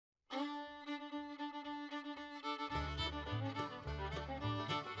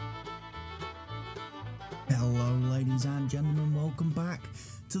Hello ladies and gentlemen, welcome back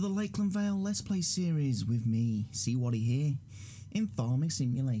to the Lakeland Vale Let's Play series with me, CWATTYESO here, in Farming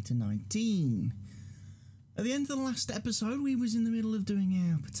Simulator 19. At the end of the last episode we was in the middle of doing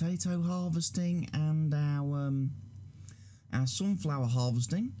our potato harvesting and our sunflower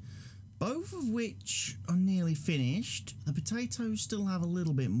harvesting, both of which are nearly finished. The potatoes still have a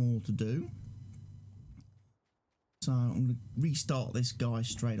little bit more to do, so I'm going to restart this guy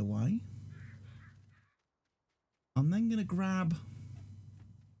straight away. I'm then going to grab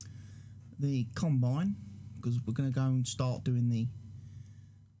the combine because we're going to go and start doing the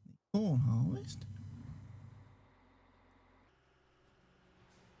corn harvest.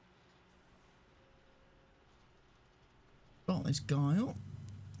 Start this guy up.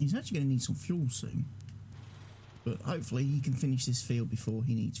 He's actually going to need some fuel soon, but hopefully he can finish this field before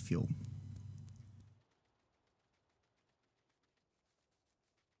he needs fuel.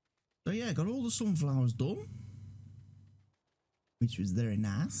 So yeah, got all the sunflowers done, which was very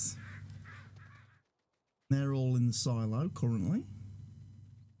nice. They're all in the silo currently.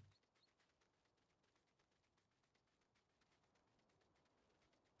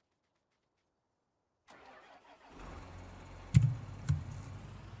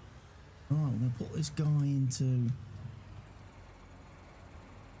 Right, we're going to put this guy into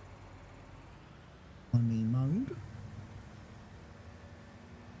mode.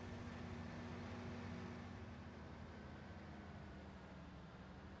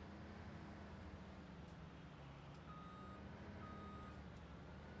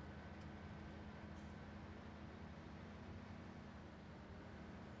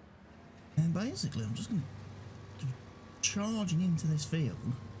 And basically I'm just going to charging into this field.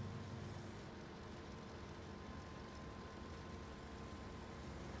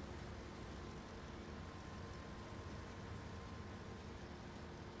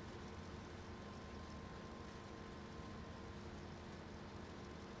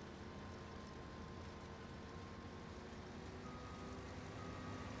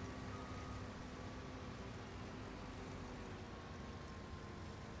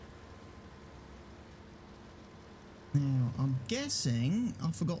 Now, I'm guessing I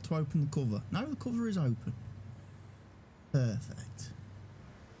forgot to open the cover. No, the cover is open. Perfect.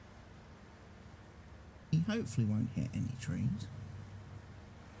 He hopefully won't hit any trees.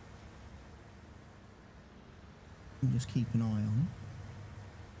 We'll just keep an eye on him.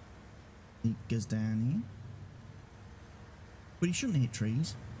 He goes down here. But he shouldn't hit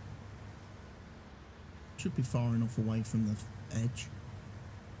trees. Should be far enough away from the edge.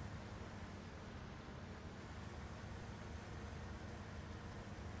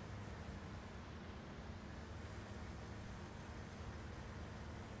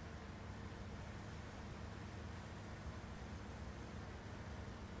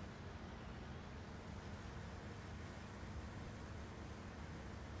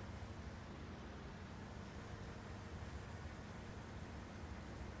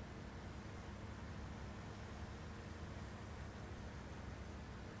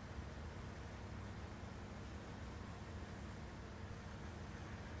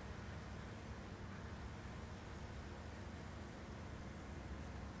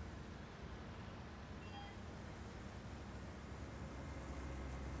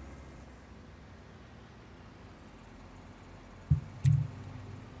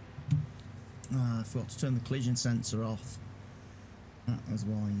 I forgot to turn the collision sensor off. That is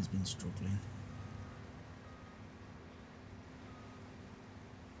why he's been struggling.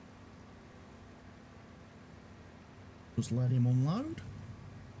 Just let him unload.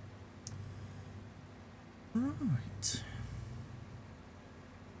 Right.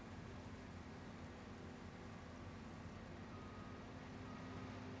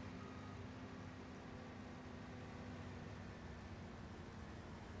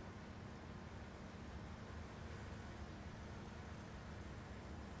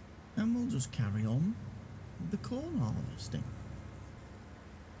 And we'll just carry on with the corn harvesting.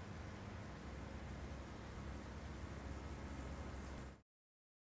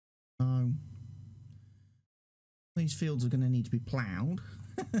 So, these fields are going to need to be ploughed,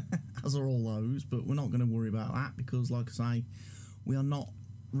 as are all those, but we're not going to worry about that because, like I say, we are not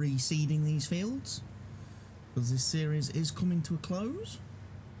reseeding these fields because this series is coming to a close,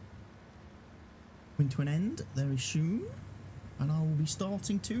 coming to an end very soon. And I will be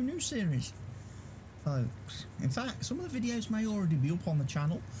starting 2 new series, folks. In fact, some of the videos may already be up on the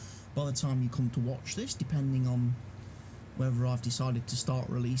channel by the time you come to watch this, depending on whether I've decided to start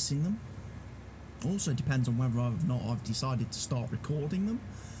releasing them. Also depends on whether I've decided to start recording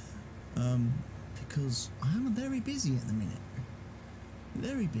them, because I am very busy at the minute.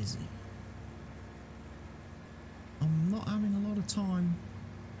 Very busy. I'm not having a lot of time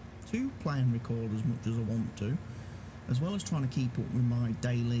to play and record as much as I want to, as well as trying to keep up with my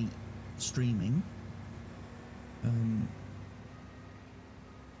daily streaming.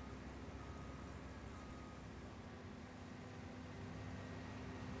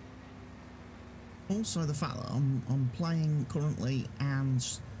 Also, the fact that I'm playing currently and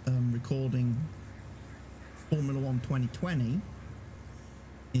recording Formula 1 2020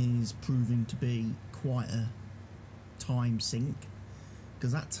 is proving to be quite a time sink,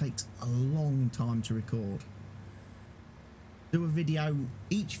 because that takes a long time to record. Do a video,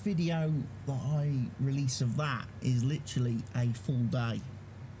 each video that I release of that is literally a full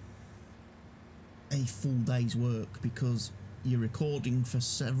day's work, because you're recording for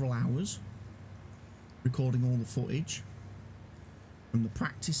several hours, recording all the footage from the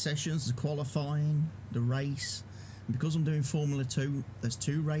practice sessions, the qualifying, the race. And because I'm doing Formula 2, there's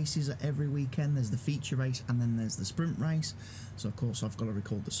 2 races at every weekend. There's the feature race and then there's the sprint race. So of course I've got to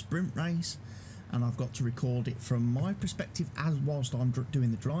record the sprint race, and I've got to record it from my perspective as whilst I'm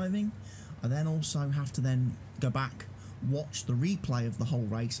doing the driving. I then also have to then go back, watch the replay of the whole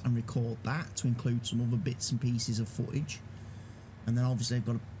race and record that to include some other bits and pieces of footage. And then obviously I've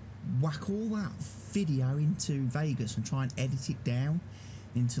got to whack all that video into Vegas and try and edit it down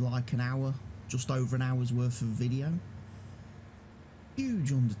into like an hour, just over an hour's worth of video.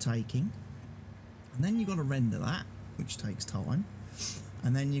 Huge undertaking. And then you've got to render that, which takes time.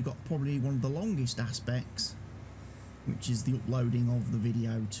 And then you've got probably one of the longest aspects, which is the uploading of the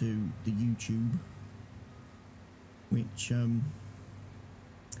video to the YouTube, which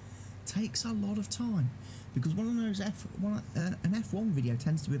takes a lot of time, because one of those an F1 video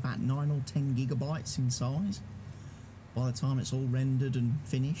tends to be about 9 or 10 gigabytes in size by the time it's all rendered and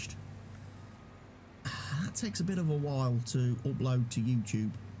finished. That takes a bit of a while to upload to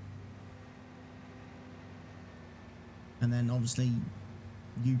YouTube. And then obviously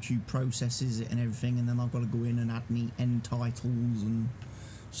YouTube processes it and everything, and then I've got to go in and add me end titles and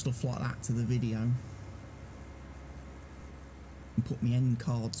stuff like that to the video, and put me end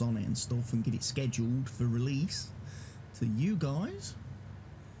cards on it and stuff, and get it scheduled for release to you guys.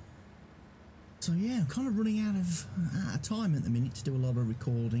 So yeah, I'm kind of running out of time at the minute to do a lot of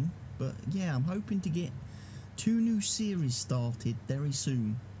recording, but yeah, I'm hoping to get 2 new series started very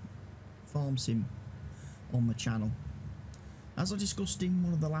soon, Farm Sim, on the channel. As I discussed in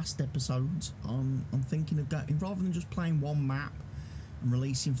one of the last episodes, I'm thinking of going, rather than just playing one map and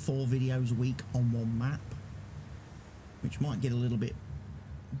releasing 4 videos a week on one map, which might get a little bit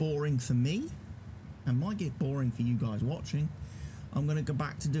boring for me and might get boring for you guys watching, I'm going to go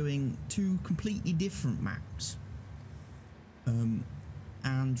back to doing 2 completely different maps and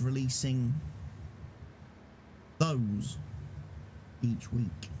releasing those each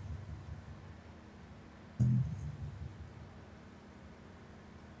week.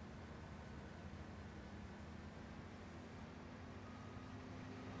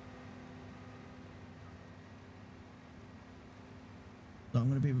 So I'm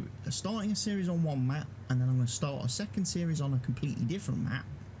going to be starting a series on one map, and then I'm going to start a second series on a completely different map.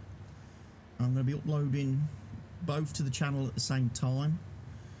 I'm going to be uploading both to the channel at the same time,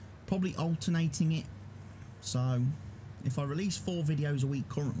 probably alternating it. So if I release 4 videos a week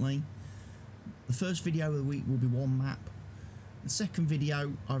currently, the first video of the week will be one map, the second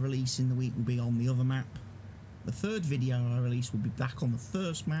video I release in the week will be on the other map, the third video I release will be back on the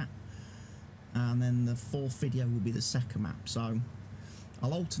first map, and then the 4th video will be the second map. So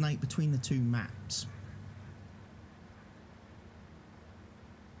I'll alternate between the 2 maps.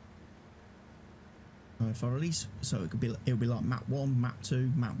 If I release, so it'll be like map 1, map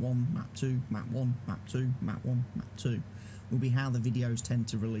 2, map 1, map 2, map 1, map 2, map 1, map 2 will be how the videos tend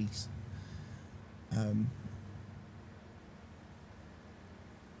to release. I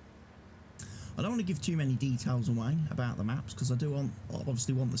don't want to give too many details away about the maps, because I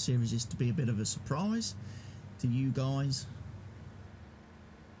obviously want the series to be a bit of a surprise to you guys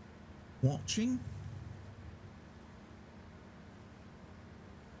watching.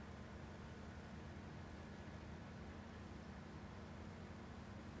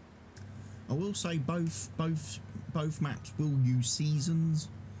 I will say both maps will use seasons.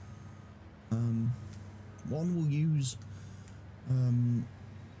 One will use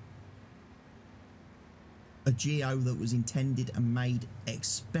a geo that was intended and made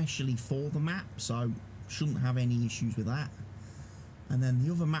especially for the map, so shouldn't have any issues with that. And then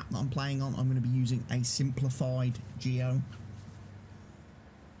the other map that I'm playing on, I'm going to be using a simplified geo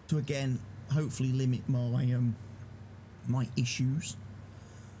to again hopefully limit my my issues.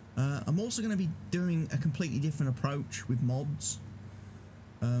 I'm also going to be doing a completely different approach with mods.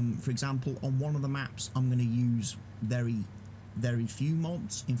 For example, on one of the maps, I'm going to use very few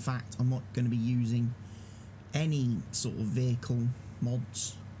mods. In fact, I'm not going to be using any sort of vehicle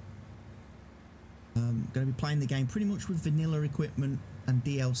mods. I'm going to be playing the game pretty much with vanilla equipment and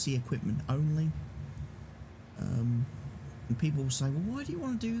DLC equipment only. And people will say, well, why do you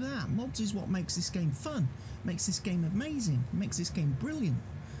want to do that? Mods is what makes this game fun, makes this game amazing, makes this game brilliant.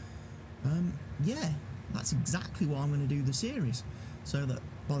 Yeah, that's exactly why I'm going to do the series, so that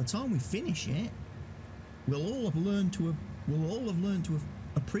by the time we finish it, we'll all have learned to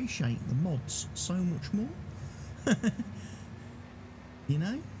appreciate the mods so much more. You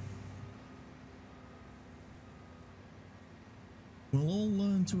know, we'll all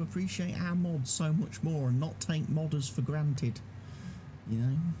learn to appreciate our mods so much more and not take modders for granted, you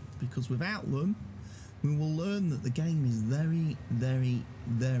know, because without them, we will learn that the game is very, very,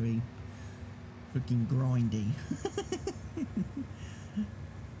 very freaking grindy.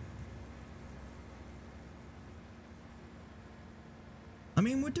 I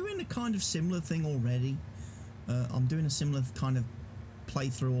mean, we're doing a kind of similar thing already. I'm doing a similar kind of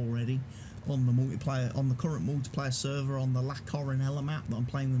playthrough already on the multiplayer, on the current multiplayer server on the Lakeland Vale Map that I'm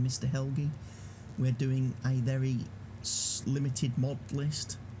playing with Mr. Helgi. We're doing a very limited mod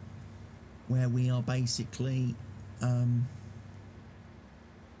list where we are basically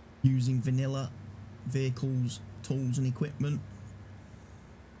using vanilla vehicles, tools and equipment.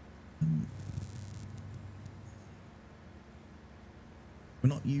 We're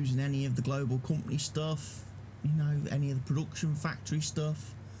not using any of the global company stuff, you know, any of the production factory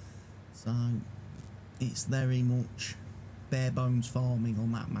stuff. So it's very much bare bones farming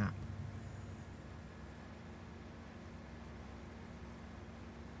on that map.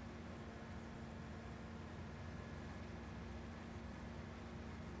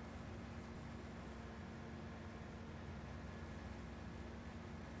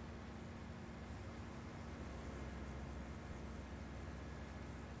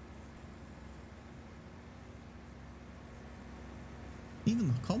 Even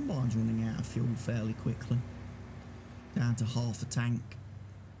the combine's running out of fuel fairly quickly, down to half a tank.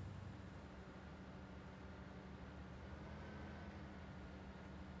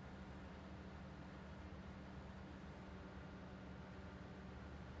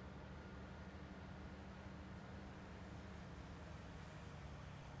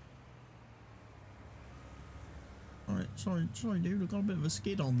 Alright, sorry dude, I've got a bit of a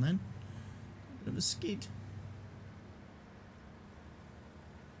skid on then. A bit of a skid.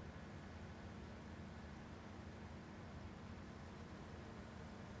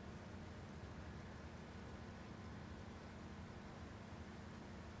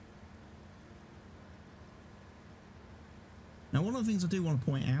 Now, one of the things I do want to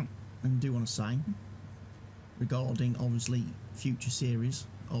point out and do want to say regarding, obviously, future series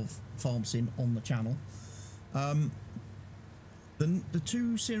of Farm Sim on the channel, the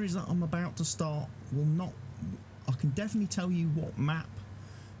two series that I'm about to start will not, I can definitely tell you what map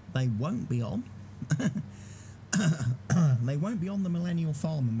they won't be on. They won't be on the Millennial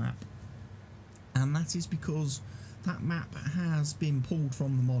Farmer map, and that is because that map has been pulled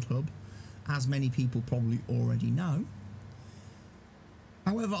from the mod hub, as many people probably already know.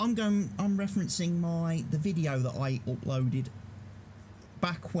 However, I'm referencing the video that I uploaded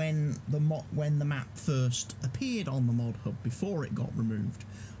back when the map first appeared on the mod hub, before it got removed.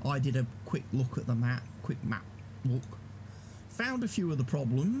 I did a quick look at the map, found a few of the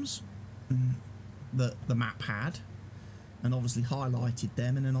problems that the map had, and obviously highlighted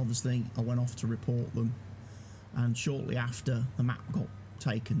them, and then obviously I went off to report them, and shortly after the map got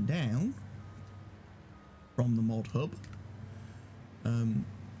taken down from the mod hub,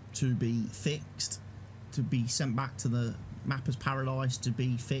 to be fixed, to be sent back to the Mapper's Paradise to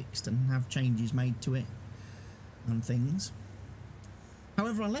be fixed and have changes made to it and things.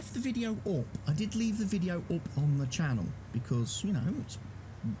 However, I left the video up. I did leave the video up on the channel because, you know, it's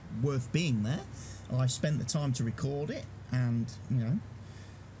worth being there. I spent the time to record it, and, you know,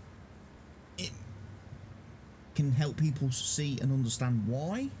 it can help people see and understand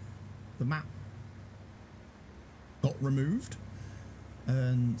why the map got removed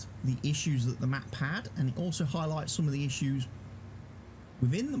and the issues that the map had, and it also highlights some of the issues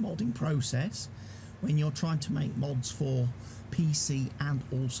within the modding process when you're trying to make mods for PC and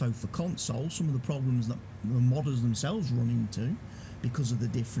also for console. Some of the problems that the modders themselves run into because of the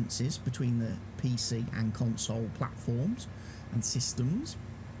differences between the PC and console platforms and systems.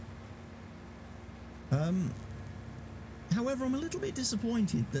 However, I'm a little bit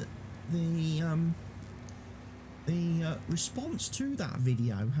disappointed that the response to that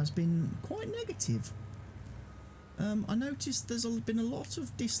video has been quite negative. I noticed there's been a lot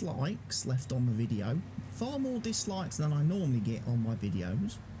of dislikes left on the video, far more dislikes than I normally get on my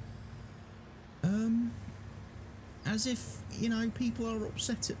videos. As if, you know, people are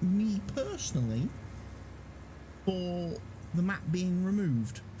upset at me personally for the map being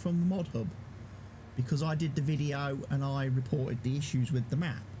removed from the mod hub because I did the video and I reported the issues with the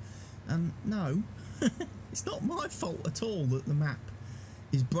map. And no, it's not my fault at all that the map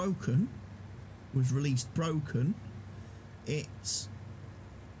is broken, was released broken. It's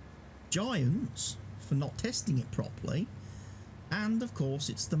Giants for not testing it properly, and of course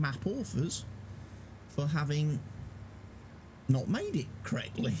it's the map authors for having not made it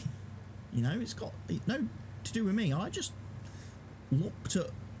correctly. You know, it's got no to do with me. I just looked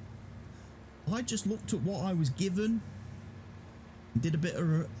at what I was given, did a bit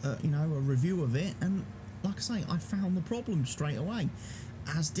of you know, a review of it, and like I say, I found the problem straight away,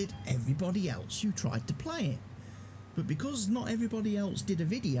 as did everybody else who tried to play it. But because not everybody else did a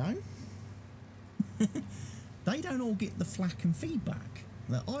video, they don't all get the flack and feedback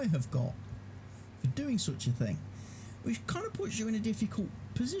that I have got for doing such a thing, which kind of puts you in a difficult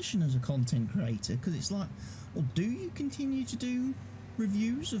position as a content creator, because it's like, well, do you continue to do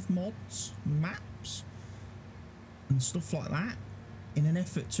reviews of mods, maps and stuff like that in an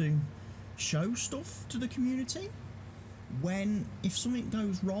effort to show stuff to the community, when if something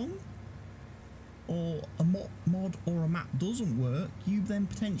goes wrong or a mod or a map doesn't work, you then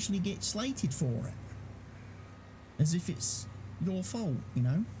potentially get slated for it as if it's your fault, you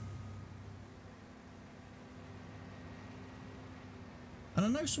know? And I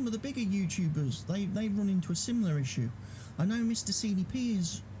know some of the bigger YouTubers, they run into a similar issue. I know Mr. CDP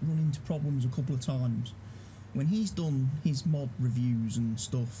has run into problems a couple of times when he's done his mod reviews and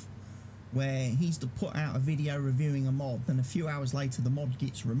stuff, where he's to put out a video reviewing a mod, then a few hours later the mod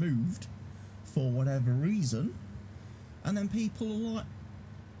gets removed for whatever reason, and then people are like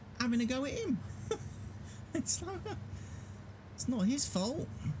having a go at him. It's like, it's not his fault.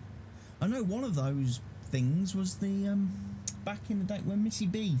 I know one of those things was the back in the day when Missy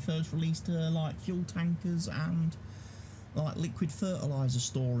B first released her like fuel tankers and like liquid fertilizer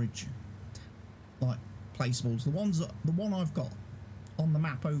storage like placeables, the one I've got on the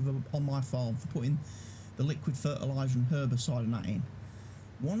map over on my farm for putting the liquid fertilizer and herbicide and that in.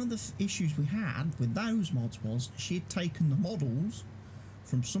 One of the issues we had with those mods was she had taken the models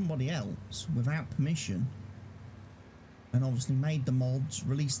from somebody else without permission and obviously made the mods,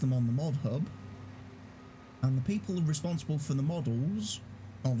 released them on the mod hub, and the people responsible for the models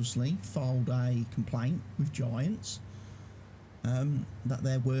obviously filed a complaint with Giants that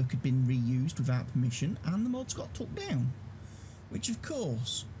their work had been reused without permission, and the mods got took down. Which of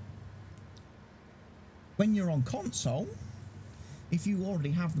course, when you're on console, if you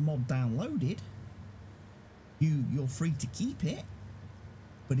already have the mod downloaded, you're free to keep it,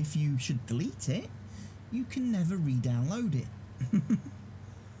 but if you should delete it, you can never re-download it.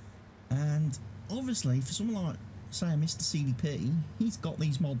 And obviously for someone like, say, Mr. CDP, he's got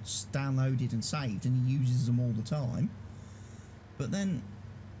these mods downloaded and saved and he uses them all the time, but then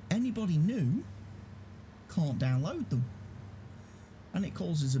anybody new can't download them, and it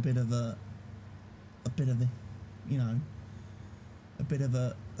causes a bit of a you know, a bit of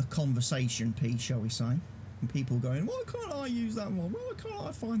a conversation piece, shall we say, and people going, why can't I use that mod, why can't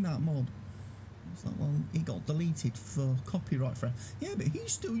I find that mod? It's like, well, it got deleted for copyright for, yeah, but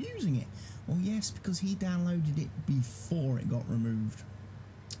he's still using it. Well, yes, because he downloaded it before it got removed.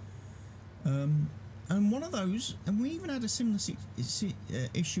 And one of those, and we even had a similar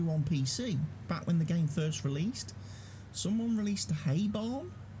issue on PC back when the game first released. Someone released a hay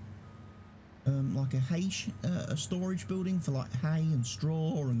barn, like a storage building for like hay and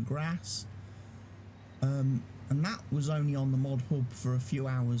straw and grass, and that was only on the mod hub for a few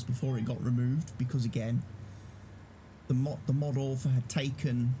hours before it got removed, because again, the mod author had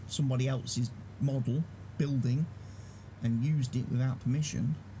taken somebody else's model building and used it without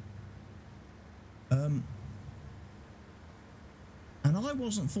permission. And I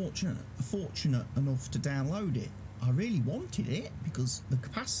wasn't fortunate enough to download it. I really wanted it because the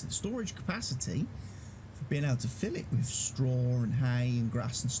storage capacity for being able to fill it with straw and hay and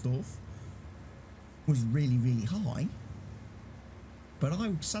grass and stuff was really, really high. But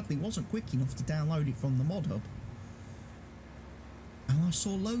I sadly wasn't quick enough to download it from the mod hub. And I saw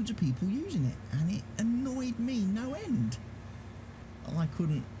loads of people using it, and it annoyed me no end. I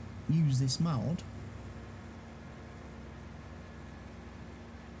couldn't use this mod.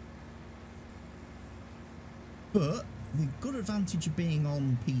 But the good advantage of being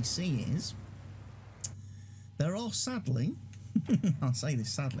on PC is there are sadly, I'll say this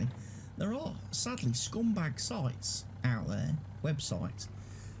sadly, there are sadly scumbag sites out there, websites,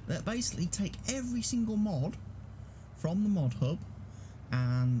 that basically take every single mod from the mod hub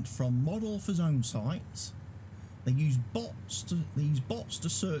and from mod authors' own sites. They use bots to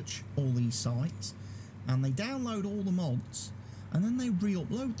search all these sites, and they download all the mods, and then they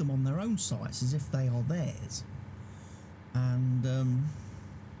re-upload them on their own sites as if they are theirs. And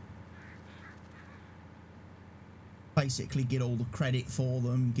basically get all the credit for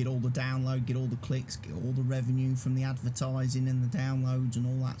them, get all the download, get all the clicks, get all the revenue from the advertising and the downloads and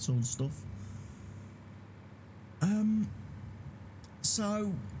all that sort of stuff.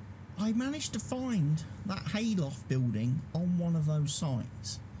 So I managed to find that hayloft building on one of those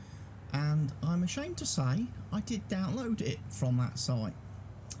sites, and I'm ashamed to say I did download it from that site.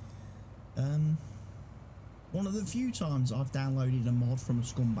 One of the few times I've downloaded a mod from a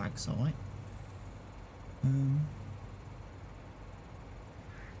scumbag site.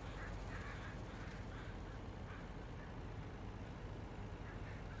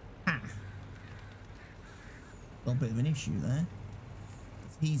 Got a bit of an issue there.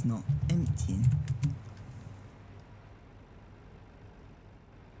 He's not emptying.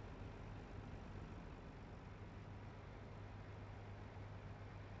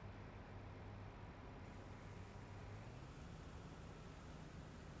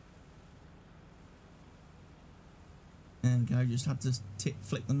 There we go, just had to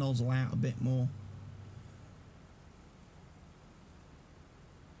flick the nozzle out a bit more.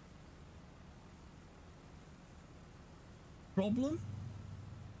 Problem?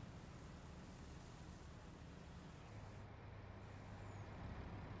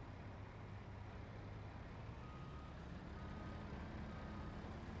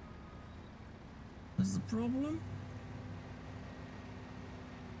 What's the problem?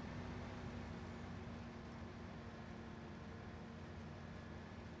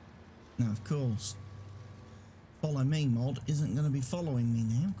 Now, of course, follow me mod isn't going to be following me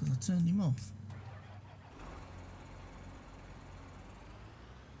now because I turned him off.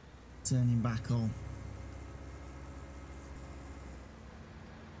 Turn him back on.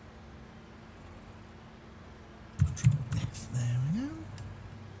 Control F, there we go.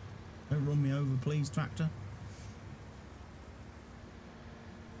 Don't run me over, please, tractor.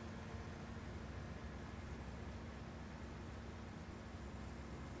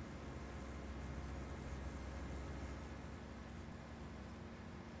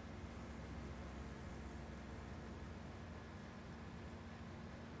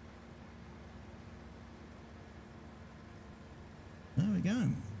 There we go,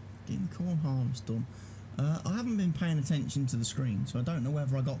 getting the corn harvest done. I haven't been paying attention to the screen, so I don't know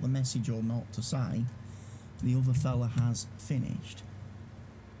whether I got the message or not to say the other fella has finished.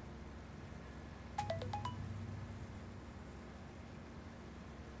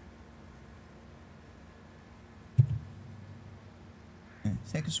 Yeah,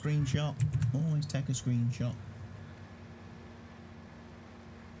 take a screenshot, always take a screenshot.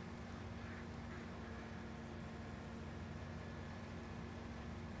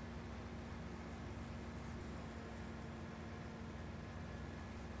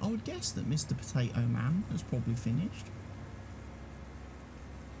 I would guess that Mr. Potato Man has probably finished.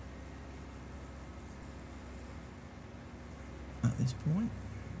 At this point.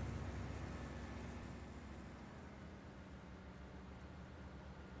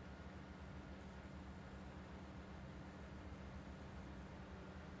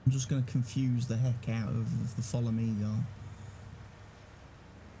 I'm just going to confuse the heck out of the follow me guy.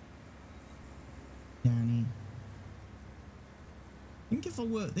 Down here. I think if I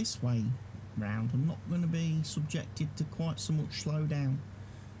work this way round, I'm not going to be subjected to quite so much slowdown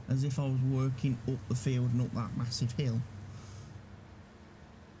as if I was working up the field and up that massive hill.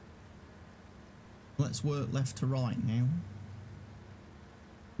 Let's work left to right now.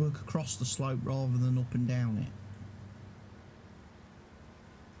 Work across the slope rather than up and down it.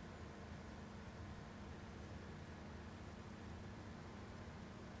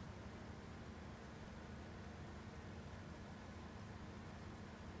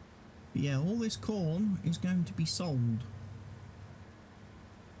 Yeah, all this corn is going to be sold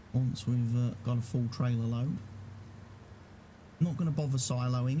once we've got a full trailer load. I'm not going to bother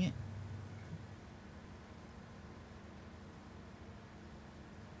siloing it.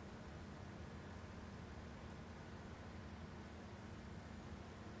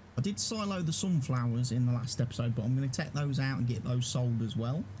 I did silo the sunflowers in the last episode, but I'm going to take those out and get those sold as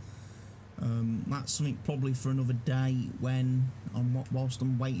well. That's something probably for another day when whilst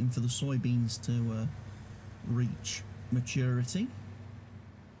I'm waiting for the soybeans to reach maturity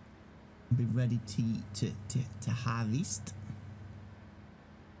and be ready to harvest.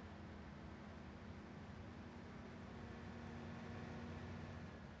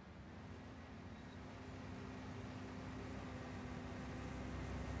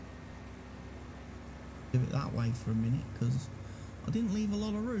 do it that way for a minute because I didn't leave a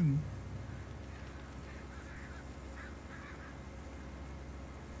lot of room.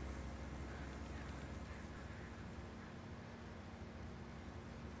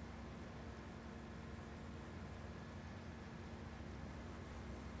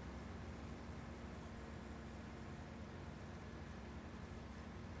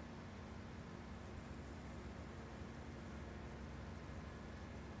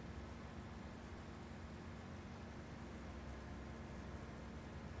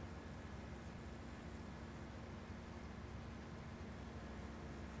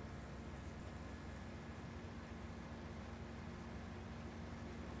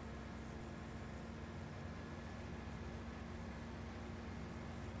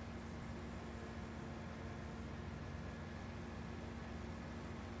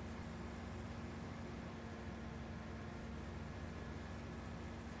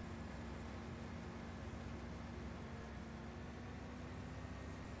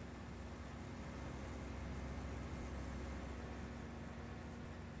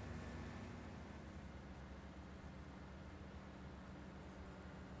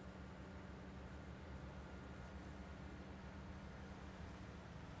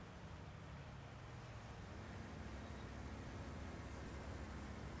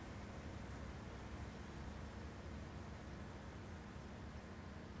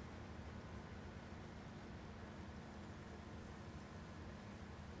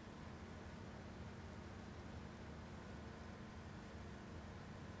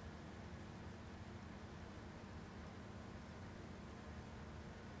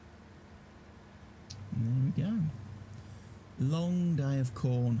 And there we go. Long day of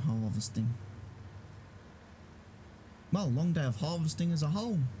corn harvesting. Well, long day of harvesting as a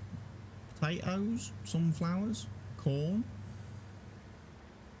whole. Potatoes, sunflowers, corn.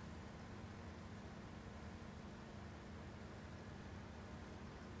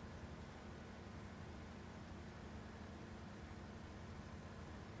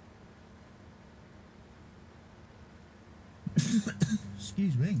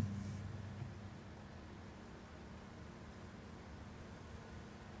 Excuse me.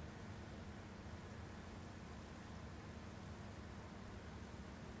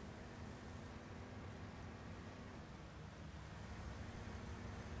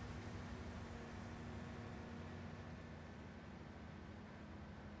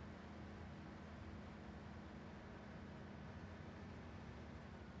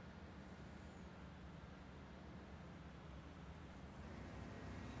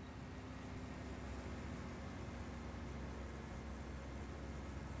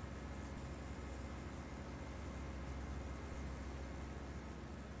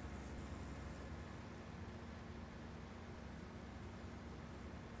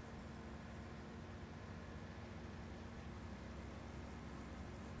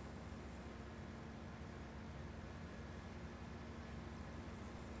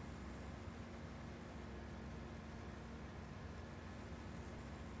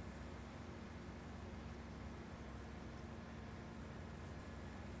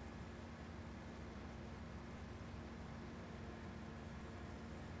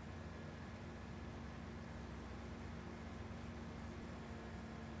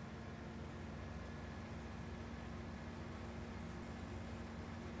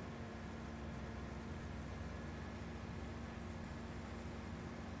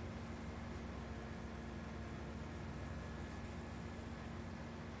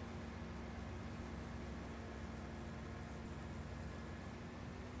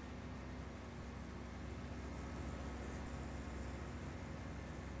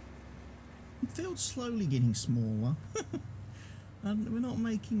 The field's slowly getting smaller. And we're not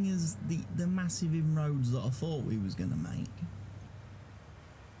making as the massive inroads that I thought we was going to make.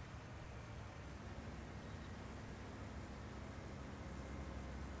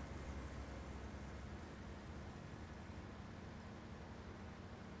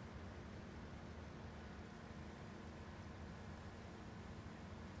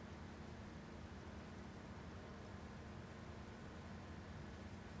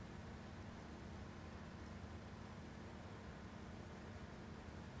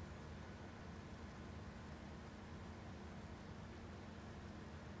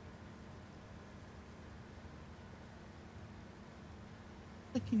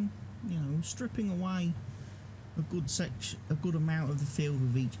 Taking, you know, stripping away a good amount of the field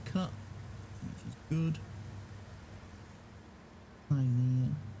with each cut, which is good.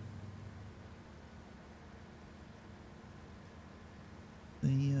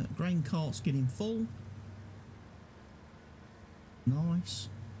 The grain cart's getting full. Nice.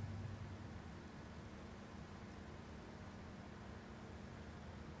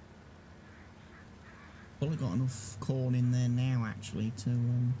 Probably got enough corn in there now actually to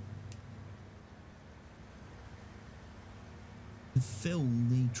fill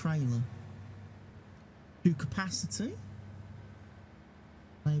the trailer to capacity,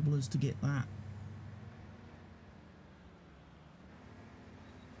 enable us to get that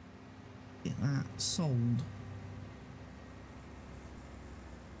sold.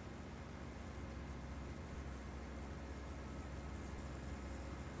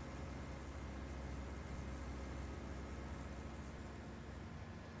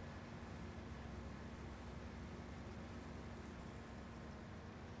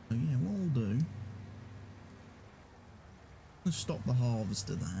 So yeah, what we'll do, let's stop the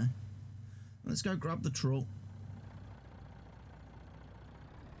harvester there. Let's go grab the truck.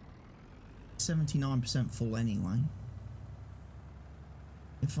 79% full anyway.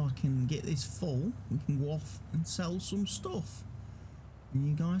 If I can get this full, we can go off and sell some stuff. And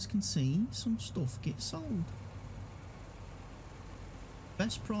you guys can see some stuff get sold.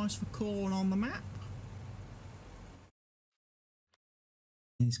 Best price for corn on the map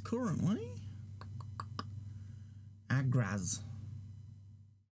is currently Agraz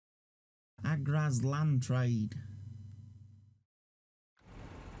Land Trade.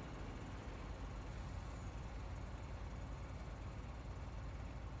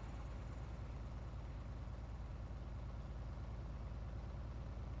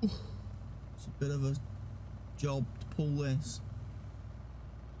 It's a bit of a job to pull this.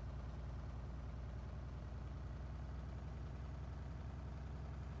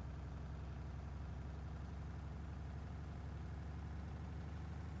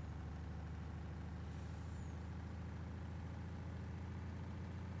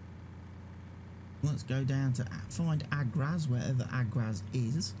 Let's go down to find Agraz, wherever Agraz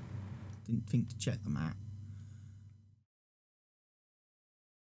is. Didn't think to check the map.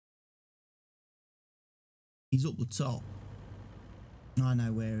 He's up the top. I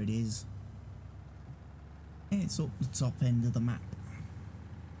know where it is. It's up the top end of the map.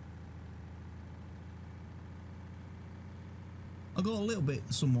 I got a little bit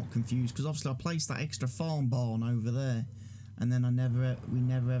somewhat confused because obviously I placed that extra farm barn over there, and then we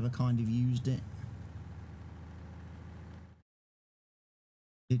never ever kind of used it.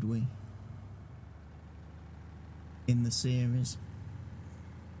 Did we? In the series.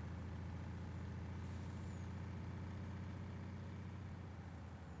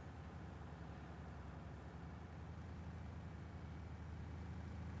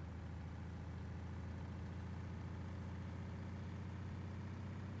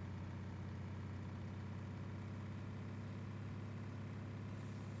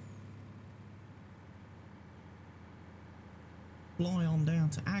 Fly on down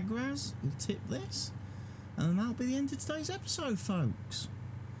to Agraz, we'll tip this, and then that'll be the end of today's episode, folks.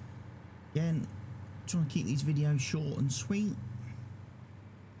 Again, trying to keep these videos short and sweet.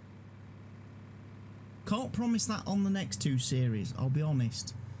 Can't promise that on the next two series, I'll be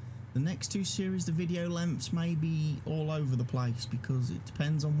honest. The next two series, the video lengths may be all over the place because it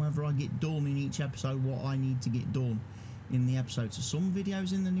depends on whether I get done in each episode what I need to get done in the episode. So some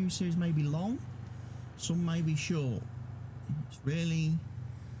videos in the new series may be long, some may be short. It's really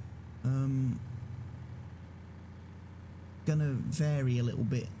gonna vary a little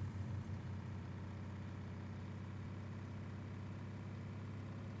bit.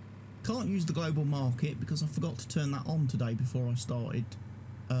 Can't use the global market because I forgot to turn that on today before I started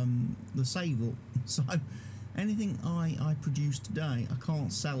the save up. So anything I produce today I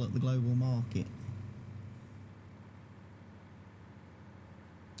can't sell at the global market,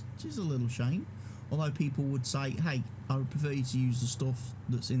 which is a little shame. Although people would say, hey, I would prefer you to use the stuff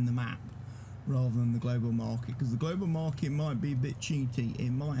that's in the map rather than the global market, because the global market might be a bit cheaty, it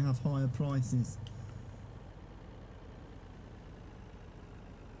might have higher prices.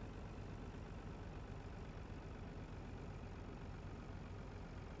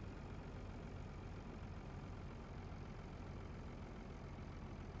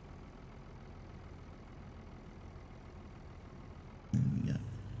 There we go.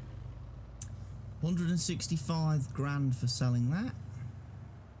 165 grand for selling that.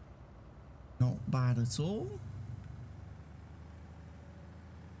 Not bad at all.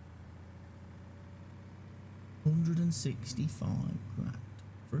 $165 grand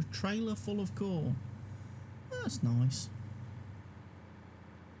for a trailer full of corn. That's nice.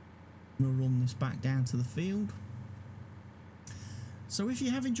 I'm going to run this back down to the field. So if you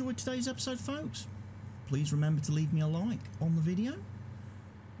have enjoyed today's episode, folks, please remember to leave me a like on the video.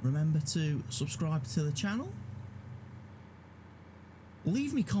 Remember to subscribe to the channel.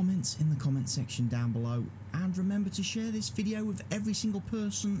 Leave me comments in the comment section down below, and remember to share this video with every single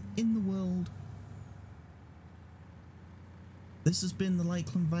person in the world This has been the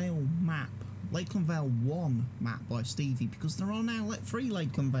Lakeland Vale map, Lakeland Vale 1 map by Stevie, because there are now 3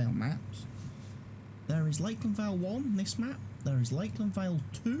 Lakeland Vale maps. There is Lakeland Vale 1, this map. There is Lakeland Vale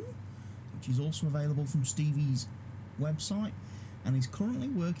 2, which is also available from Stevie's website, and he's currently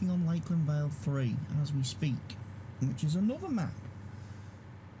working on Lakeland Vale 3 as we speak, which is another map.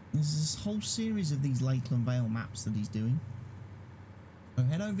 There's this whole series of these Lakeland Vale maps that he's doing. So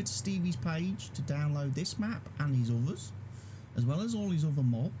head over to Stevie's page to download this map and his others, as well as all his other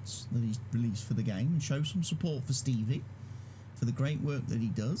mods that he's released for the game, and show some support for Stevie for the great work that he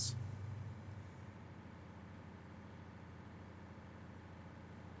does.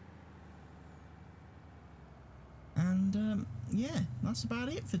 And yeah, that's about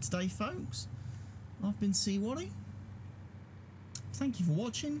it for today, folks. I've been CWATTY. Thank you for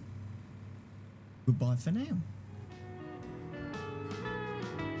watching. Goodbye for now.